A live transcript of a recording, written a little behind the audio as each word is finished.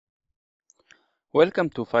Welcome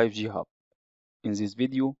to 5G Hub. In this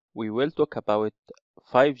video, we will talk about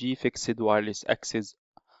 5G Fixed Wireless Access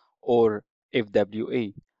or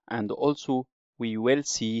FWA, and also we will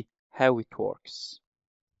see how it works.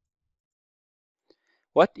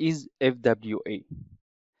 What is FWA?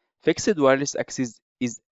 Fixed Wireless Access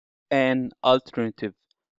is an alternative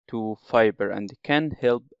to fiber and can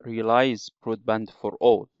help realize broadband for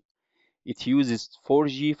all. It uses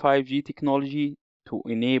 4G, 5G technology to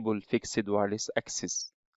enable fixed wireless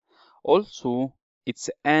access. Also,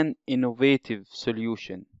 it's an innovative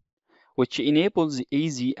solution which enables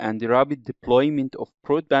easy and rapid deployment of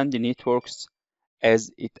broadband networks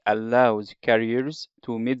as it allows carriers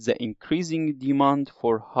to meet the increasing demand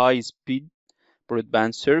for high-speed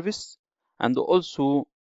broadband service and also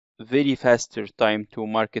very faster time to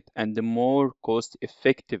market and more cost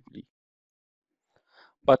effectively.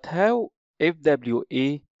 But how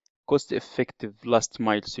FWA cost-effective last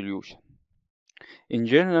mile solution? In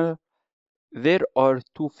general, there are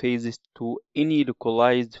two phases to any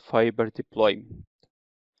localized fiber deployment.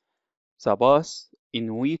 The path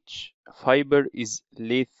in which fiber is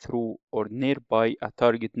laid through or nearby a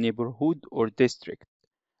target neighborhood or district,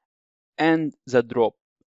 and the drop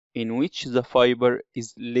in which the fiber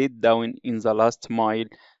is laid down in the last mile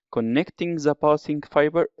connecting the passing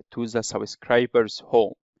fiber to the subscriber's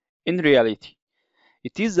home. In reality,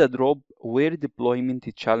 it is the drop where deployment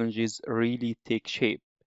challenges really take shape.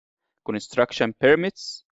 Construction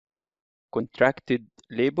permits, contracted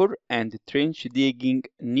labor, and trench digging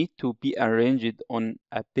need to be arranged on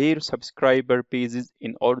a per subscriber basis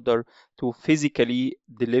in order to physically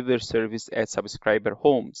deliver service at subscriber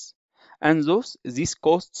homes. And these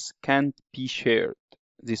costs can't be shared.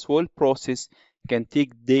 This whole process can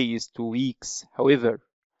take days to weeks. However,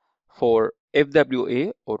 for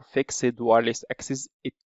FWA or fixed wireless access,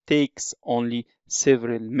 it takes only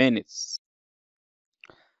several minutes.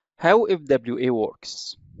 How FWA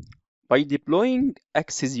works? By deploying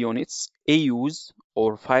access units, AUs,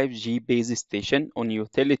 or 5G base station on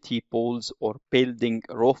utility poles or building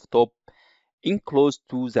rooftop in close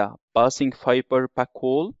to the passing fiber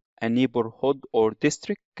backhaul, a neighborhood or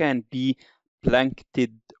district can be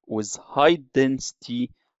blanketed with high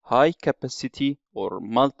density, high capacity, or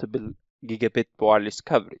multiple gigabit wireless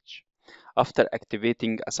coverage. After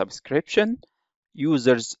activating a subscription,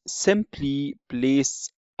 users simply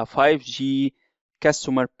place a 5G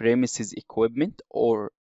customer premises equipment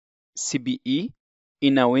or CPE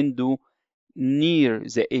in a window near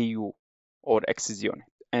the AU or access unit,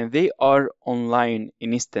 and they are online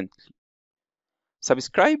instantly.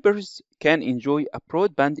 Subscribers can enjoy a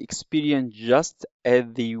broadband experience just as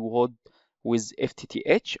they would with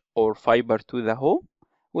FTTH or fiber to the home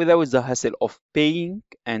without the hassle of paying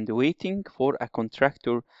and waiting for a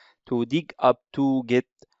contractor to dig up to get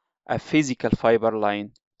a physical fiber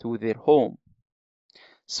line to their home.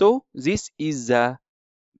 So this is the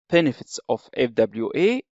benefits of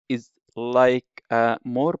FWA is like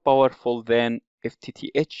more powerful than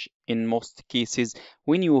FTTH in most cases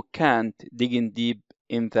when you can't dig in deep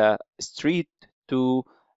in the street to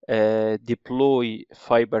deploy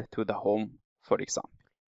fiber to the home, for example.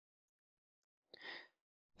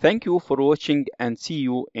 Thank you for watching and see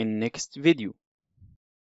you in next video.